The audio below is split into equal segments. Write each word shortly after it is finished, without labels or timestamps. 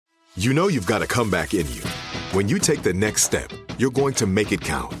You know you've got a comeback in you. When you take the next step, you're going to make it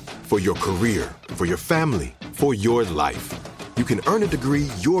count for your career, for your family, for your life. You can earn a degree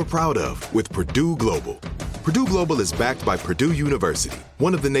you're proud of with Purdue Global. Purdue Global is backed by Purdue University,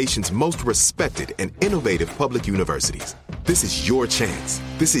 one of the nation's most respected and innovative public universities. This is your chance.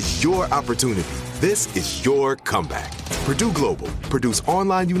 This is your opportunity. This is your comeback. Purdue Global, Purdue's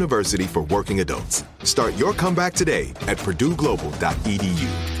online university for working adults. Start your comeback today at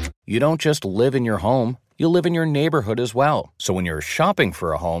purdueglobal.edu. You don't just live in your home, you live in your neighborhood as well. So when you're shopping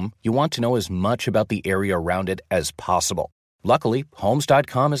for a home, you want to know as much about the area around it as possible. Luckily,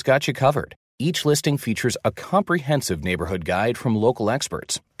 Homes.com has got you covered. Each listing features a comprehensive neighborhood guide from local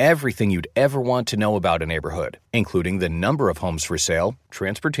experts. Everything you'd ever want to know about a neighborhood, including the number of homes for sale,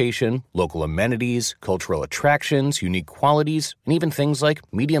 transportation, local amenities, cultural attractions, unique qualities, and even things like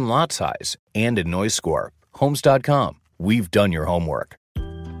median lot size and a noise score. Homes.com. We've done your homework.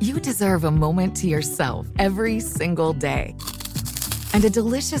 You deserve a moment to yourself every single day. And a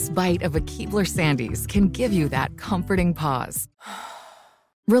delicious bite of a Keebler Sandies can give you that comforting pause.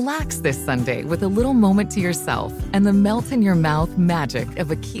 Relax this Sunday with a little moment to yourself and the melt-in-your-mouth magic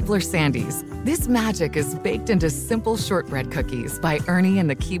of a Keebler Sandies. This magic is baked into simple shortbread cookies by Ernie and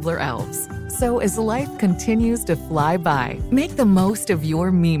the Keebler Elves. So as life continues to fly by, make the most of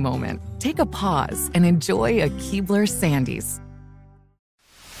your me moment. Take a pause and enjoy a Keebler Sandies.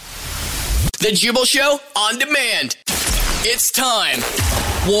 The Jubal Show on demand. It's time.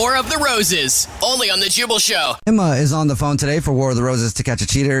 War of the Roses, only on The Jubal Show. Emma is on the phone today for War of the Roses to catch a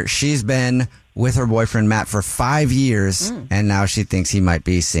cheater. She's been with her boyfriend Matt for 5 years, and now she thinks he might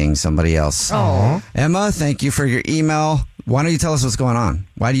be seeing somebody else. Aww. Emma, thank you for your email. Why don't you tell us what's going on?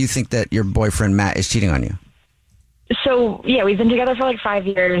 Why do you think that your boyfriend Matt is cheating on you? So, yeah, we've been together for like 5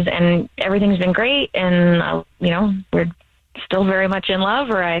 years, and everything's been great, and, we're still very much in love,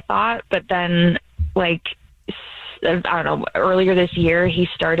 or I thought, but then, I don't know, earlier this year, he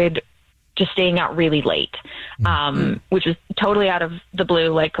started just staying out really late, which was totally out of the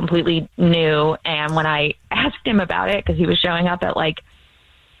blue, completely new. And when I asked him about it, because he was showing up at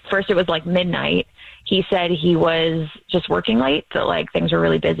first it was midnight, he said he was just working late, so things were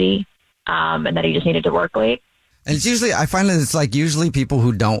really busy, and that he just needed to work late. And it's usually, I find that it's usually people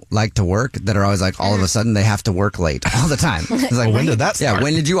who don't like to work that are always all of a sudden they have to work late all the time. It's when did that start? Yeah,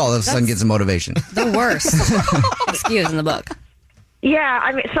 when did you all of a sudden get some motivation? The worst excuse in the book. Yeah,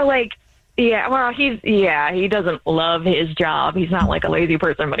 I mean, so he doesn't love his job. He's not a lazy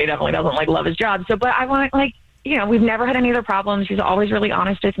person, but he definitely doesn't love his job. So, but I want we've never had any other problems. He's always really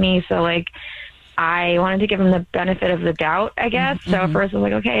honest with me. So I wanted to give him the benefit of the doubt, I guess. So at first I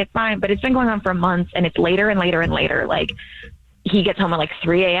was okay, it's fine. But it's been going on for months, and it's later and later and later. He gets home at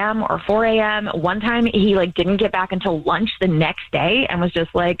 3 a.m. or 4 a.m. One time he didn't get back until lunch the next day and was just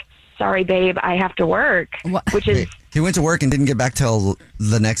sorry, babe, I have to work. What? Which is... He went to work and didn't get back till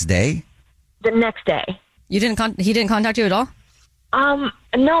the next day? The next day. He didn't contact you at all?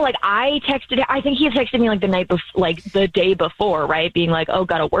 No, I texted, I think he had texted me the day before, right? Being oh,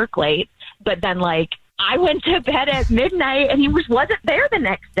 gotta work late. But then I went to bed at midnight and he wasn't there the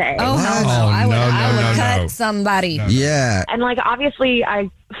next day. Oh, hell no. I would cut somebody. No. Yeah. And obviously I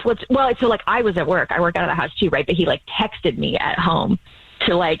flipped, so I was at work. I work out of the house too, right? But he texted me at home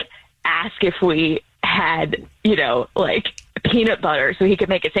to ask if we had, peanut butter so he could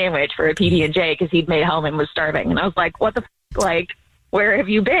make a sandwich for a PB&J because he'd made home and was starving. And I was what the where have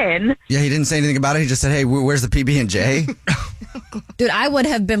you been? Yeah, he didn't say anything about it. He just said, hey, where's the PB&J? Dude, I would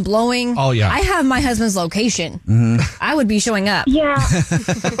have been blowing. Oh, yeah. I have my husband's location. I would be showing up. Yeah.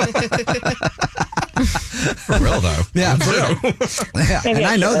 For real, though. Yeah, for real. Yeah. And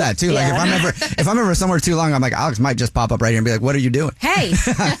I know that, too. Yeah. If I'm ever somewhere too long, I'm Alex might just pop up right here and be what are you doing? Hey.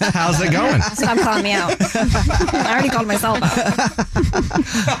 How's it going? Stop calling me out. I already called myself out.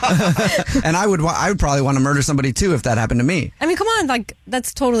 And I would probably want to murder somebody, too, if that happened to me. I mean, come on.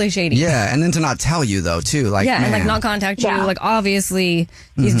 That's totally shady. Yeah, and then to not tell you, though, too. And not contact you. Yeah. Obviously,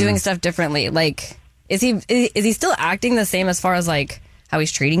 he's doing stuff differently. Is he still acting the same as far as, how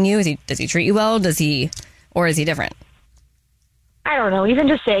he's treating you? Does he treat you well? Or is he different? I don't know. Even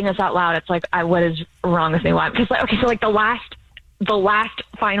just saying this out loud, it's what is wrong with me? Why? Because the last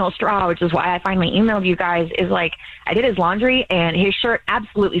final straw, which is why I finally emailed you guys, is I did his laundry and his shirt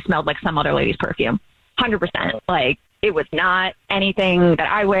absolutely smelled like some other lady's perfume. 100%. It was not anything that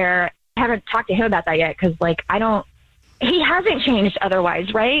I wear. I haven't talked to him about that yet because he hasn't changed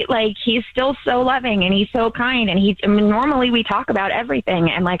otherwise, right? He's still so loving and he's so kind, and normally we talk about everything,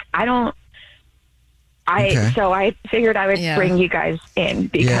 and so I figured I would bring you guys in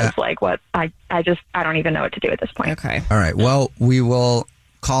because I don't even know what to do at this point. Okay. All right. Well, we will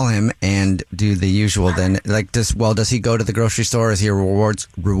call him and do the usual then? Like, does he go to the grocery store? Is he a rewards?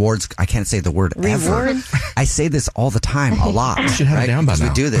 I can't say the word ever. Reward? I say this all the time, a lot. You should have it down by now.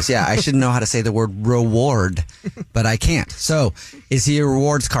 We do this. Yeah, I should know how to say the word reward, but I can't. So, is he a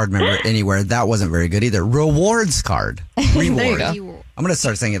rewards card member anywhere? That wasn't very good either. Rewards card. Reward. There you go. I'm going to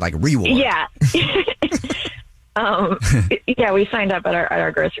start saying it like reward. Yeah. Yeah, we signed up at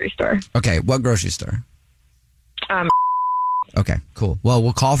our grocery store. Okay, what grocery store? Um, Okay, cool. Well,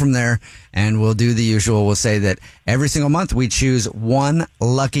 we'll call from there and we'll do the usual. We'll say that every single month we choose one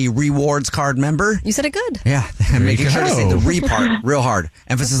lucky rewards card member. You said it good. Yeah, making sure to say the re part real hard.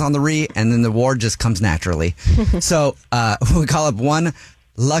 Emphasis on the re, and then the ward just comes naturally. So we call up one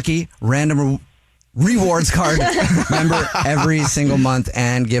lucky random rewards card member every single month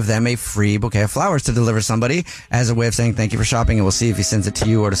and give them a free bouquet of flowers to deliver somebody as a way of saying thank you for shopping, and we'll see if he sends it to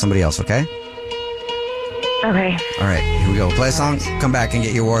you or to somebody else, okay? Okay. All right, here we go. Play a song, come back and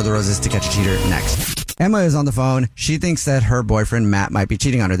get your War of the Roses to Catch a Cheater next. Emma is on the phone. She thinks that her boyfriend, Matt, might be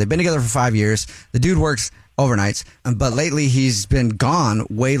cheating on her. They've been together for 5 years. The dude works overnights, but lately he's been gone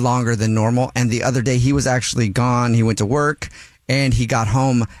way longer than normal. And the other day he was actually gone. He went to work and he got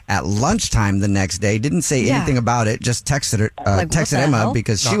home at lunchtime the next day. Didn't say anything about it. Just texted her, texted Emma hell?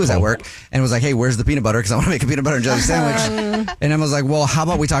 because she was at work and was like, "Hey, where's the peanut butter? Because I want to make a peanut butter and jelly sandwich." And Emma was like, "Well, how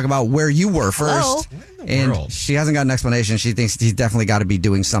about we talk about where you were first?" And she hasn't got an explanation. She thinks he's definitely got to be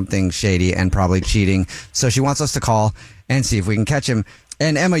doing something shady and probably cheating. So she wants us to call and see if we can catch him.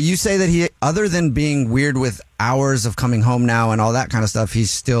 And Emma, you say that he, other than being weird with hours of coming home now and all that kind of stuff,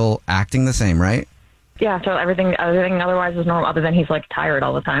 he's still acting the same, right? Yeah, so everything otherwise is normal, other than he's like tired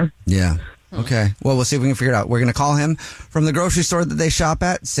all the time. Yeah. Okay. Well, we'll see if we can figure it out. We're going to call him from the grocery store that they shop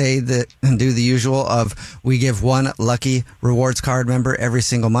at, say that, and do the usual of we give one lucky rewards card member every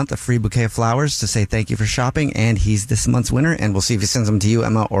single month a free bouquet of flowers to say thank you for shopping, and he's this month's winner, and we'll see if he sends them to you,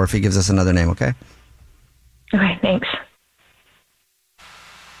 Emma, or if he gives us another name, okay? Okay, thanks.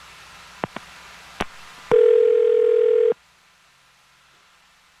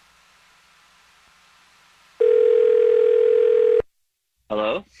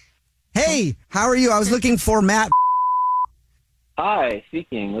 Hello? Hey, how are you? I was looking for Matt. Hi,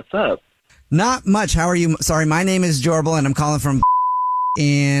 speaking. What's up? Not much. How are you? Sorry, my name is Jorbil, and I'm calling from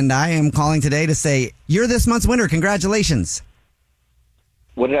and I am calling today to say you're this month's winner. Congratulations.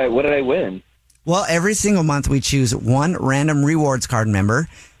 What did I win? Well, every single month we choose one random rewards card member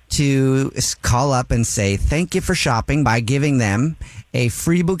to call up and say thank you for shopping by giving them a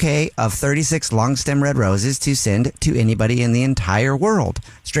free bouquet of 36 long stem red roses to send to anybody in the entire world.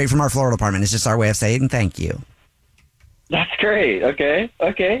 Straight from our floral department. It's just our way of saying thank you. That's great. Okay.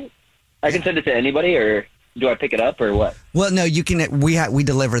 I can send it to anybody, or do I pick it up, or what? Well, no, you can. We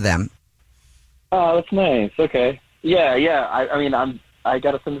deliver them. Oh, that's nice. Okay. Yeah. I mean, I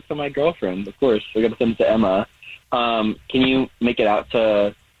got to send it to my girlfriend, of course. I got to send it to Emma. Can you make it out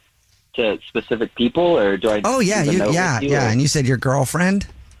to specific people, or do I? Oh yeah, And you said your girlfriend.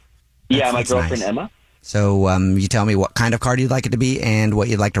 Yeah, my girlfriend, nice. Emma. So you tell me what kind of card you'd like it to be and what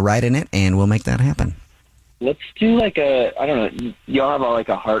you'd like to write in it, and we'll make that happen. Let's do like I don't know, y'all have like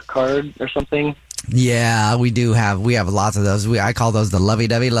a heart card or something? Yeah, we have lots of those. I call those the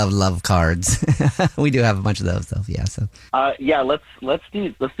lovey-dovey love cards. We do have a bunch of those though. Yeah, so. Yeah, let's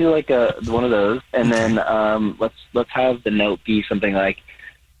do like one of those, and then let's have the note be something like,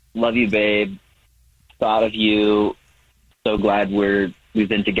 "Love you, babe. Thought of you. So glad we've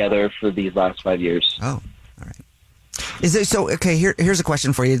been together for these last 5 years." Oh, all right. Is it so? Okay, here's a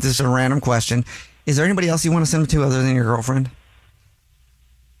question for you. This is a random question. Is there anybody else you want to send them to other than your girlfriend?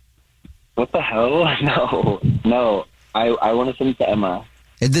 What the hell? No. I want to send it to Emma.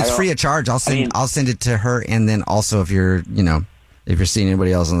 It's free of charge. I'll send it to her, and then also if you're seeing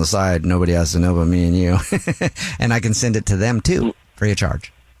anybody else on the side, nobody has to know but me and you, and I can send it to them too, free of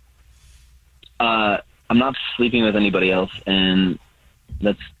charge. I'm not sleeping with anybody else, and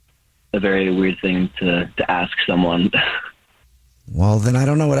that's a very weird thing to ask someone. Well, then I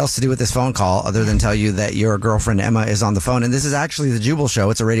don't know what else to do with this phone call other than tell you that your girlfriend Emma is on the phone, and this is actually the Jubal Show.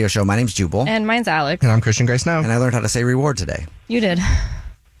 It's a radio show. My name's Jubal. And mine's Alex. And I'm Christian Gray Snow. And I learned how to say reward today. You did.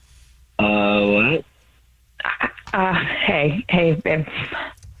 What? Hey, babe.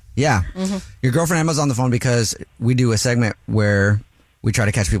 Yeah. Mm-hmm. Your girlfriend Emma's on the phone because we do a segment where we try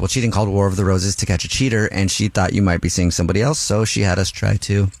to catch people cheating called War of the Roses to Catch a Cheater, and she thought you might be seeing somebody else, so she had us try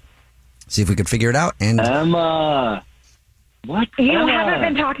to see if we could figure it out. And Emma, what? You Emma? haven't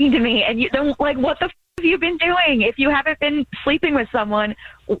been talking to me, and you don't what the have you been doing? If you haven't been sleeping with someone,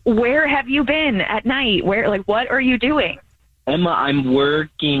 where have you been at night? What are you doing? Emma, I'm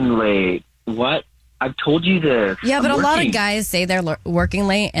working late. What? I've told you this. Yeah, but I'm a lot working. of guys say they're working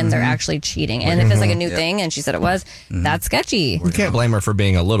late and they're actually cheating. And if it's like a new thing, and she said it was, that's sketchy. We can't blame her for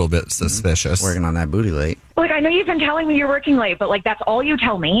being a little bit suspicious. Working on that booty late. Like, I know you've been telling me you're working late, but like that's all you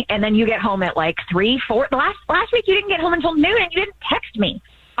tell me, and then you get home at like 3, 4. Last week you didn't get home until noon, and you didn't text me.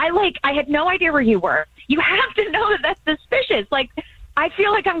 I had no idea where you were. You have to know that that's suspicious. Like, I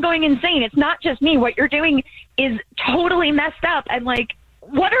feel like I'm going insane. It's not just me. What you're doing is totally messed up, and like,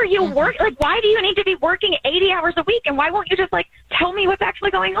 what are you working? Like, why do you need to be working 80 hours a week, and why won't you just like tell me what's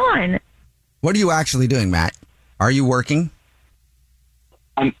actually going on? What are you actually doing, Matt? Are you working?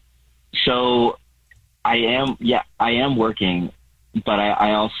 So I am. Yeah, I am working, but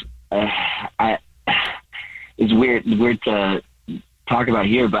I also it's weird to talk about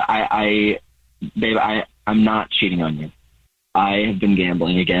here, but babe, I'm not cheating on you. I have been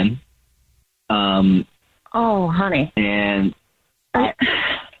gambling again. Oh, honey. And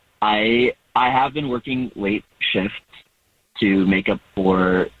I have been working late shifts to make up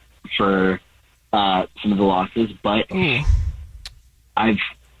for some of the losses, but I've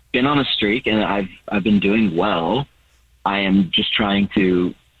been on a streak and I've been doing well. I am just trying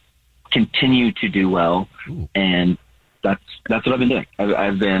to continue to do well, and that's what I've been doing.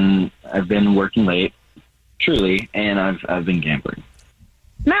 I've been working late, truly, and I've been gambling.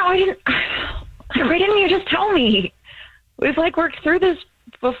 Matt, why didn't you just tell me? We've like worked through this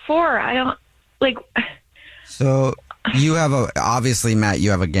before. I don't like. So you have obviously, Matt,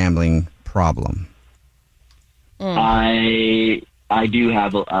 you have a gambling problem. I do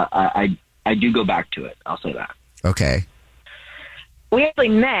have I do go back to it. I'll say that. Okay. We actually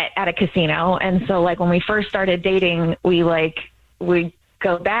met at a casino, and so like when we first started dating, we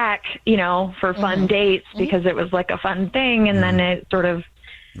go back, for fun dates because it was like a fun thing, and then it sort of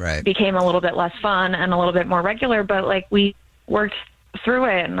became a little bit less fun and a little bit more regular. But like we worked through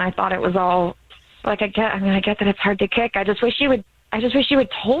it, and I thought it was all like I get that it's hard to kick. I just wish you would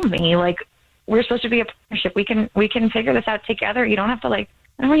told me, like, we're supposed to be a partnership. We can figure this out together. You don't have to I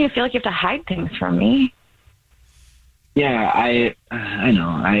don't want you to feel like you have to hide things from me. Yeah, I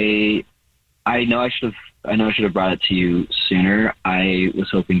know. I know I should have brought it to you sooner. I was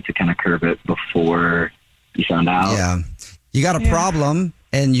hoping to kind of curb it before you found out. Yeah. You got a problem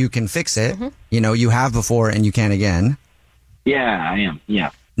and you can fix it. You have before and you can again. Yeah, I am.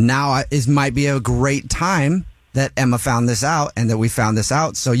 Yeah. Now might be a great time that Emma found this out and that we found this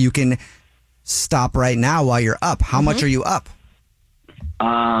out, so you can stop right now while you're up. How much are you up?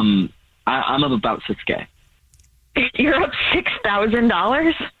 I'm up about $6,000. You're up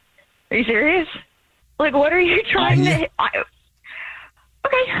 $6,000? Are you serious? Like, what are you trying to?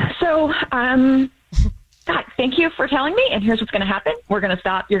 Okay, so God, thank you for telling me. And here's what's going to happen: you're going to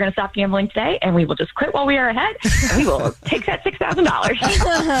stop gambling today, and we will just quit while we are ahead, and we will take that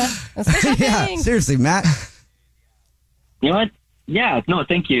 $6,000. Yeah, seriously, Matt. You know what? Yeah, no,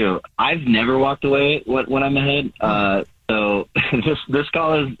 thank you. I've never walked away when I'm ahead. So this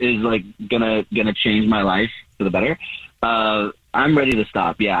call is like gonna change my life for the better. I'm ready to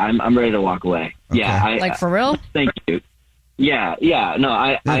stop. Yeah, I'm ready to walk away. Okay. Yeah, for real? Thank you. Yeah. No,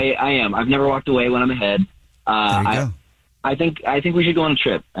 I am. I've never walked away when I'm ahead. Go. I think we should go on a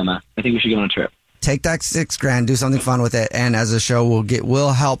trip, Emma. I think we should go on a trip. Take that $6,000, do something fun with it, and as a show,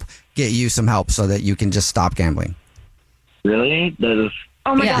 we'll help get you some help so that you can just stop gambling. Really?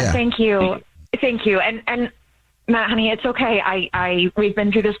 Oh my God! Thank you. And Matt, honey, it's okay. We've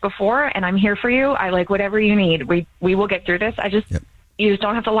been through this before, and I'm here for you. I like whatever you need. We will get through this. You just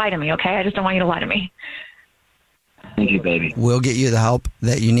don't have to lie to me, okay? I just don't want you to lie to me. Thank you, baby. We'll get you the help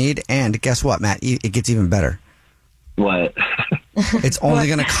that you need, and guess what, Matt? It gets even better. What? It's only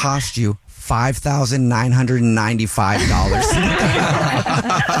going to cost you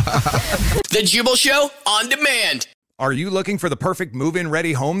 $5,995. The Jubal Show on demand. Are you looking for the perfect move-in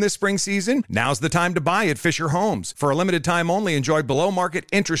ready home this spring season? Now's the time to buy at Fisher Homes. For a limited time only, enjoy below-market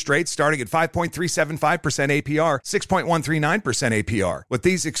interest rates starting at 5.375% APR, 6.139% APR. With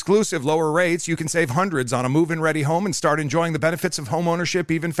these exclusive lower rates, you can save hundreds on a move-in ready home and start enjoying the benefits of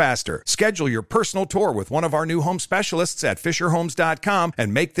homeownership even faster. Schedule your personal tour with one of our new home specialists at FisherHomes.com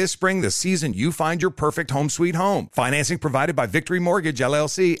and make this spring the season you find your perfect home sweet home. Financing provided by Victory Mortgage,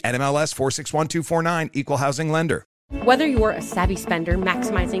 LLC, NMLS 461249, Equal Housing Lender. Whether you're a savvy spender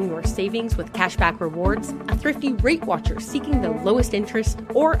maximizing your savings with cashback rewards, a thrifty rate watcher seeking the lowest interest,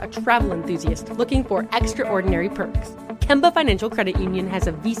 or a travel enthusiast looking for extraordinary perks, Kemba Financial Credit Union has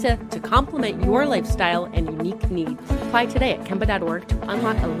a visa to complement your lifestyle and unique needs. Apply today at Kemba.org to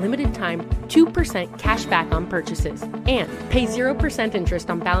unlock a limited time 2% cash back on purchases and pay 0% interest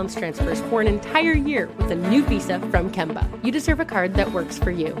on balance transfers for an entire year with a new visa from Kemba. You deserve a card that works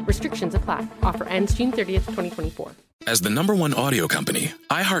for you. Restrictions apply. Offer ends June 30th, 2024. As the #1 audio company,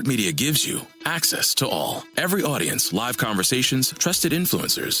 iHeartMedia gives you access to all. Every audience, live conversations, trusted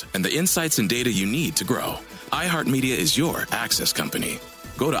influencers, and the insights and data you need to grow. iHeartMedia is your access company.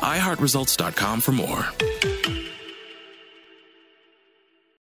 Go to iHeartResults.com for more.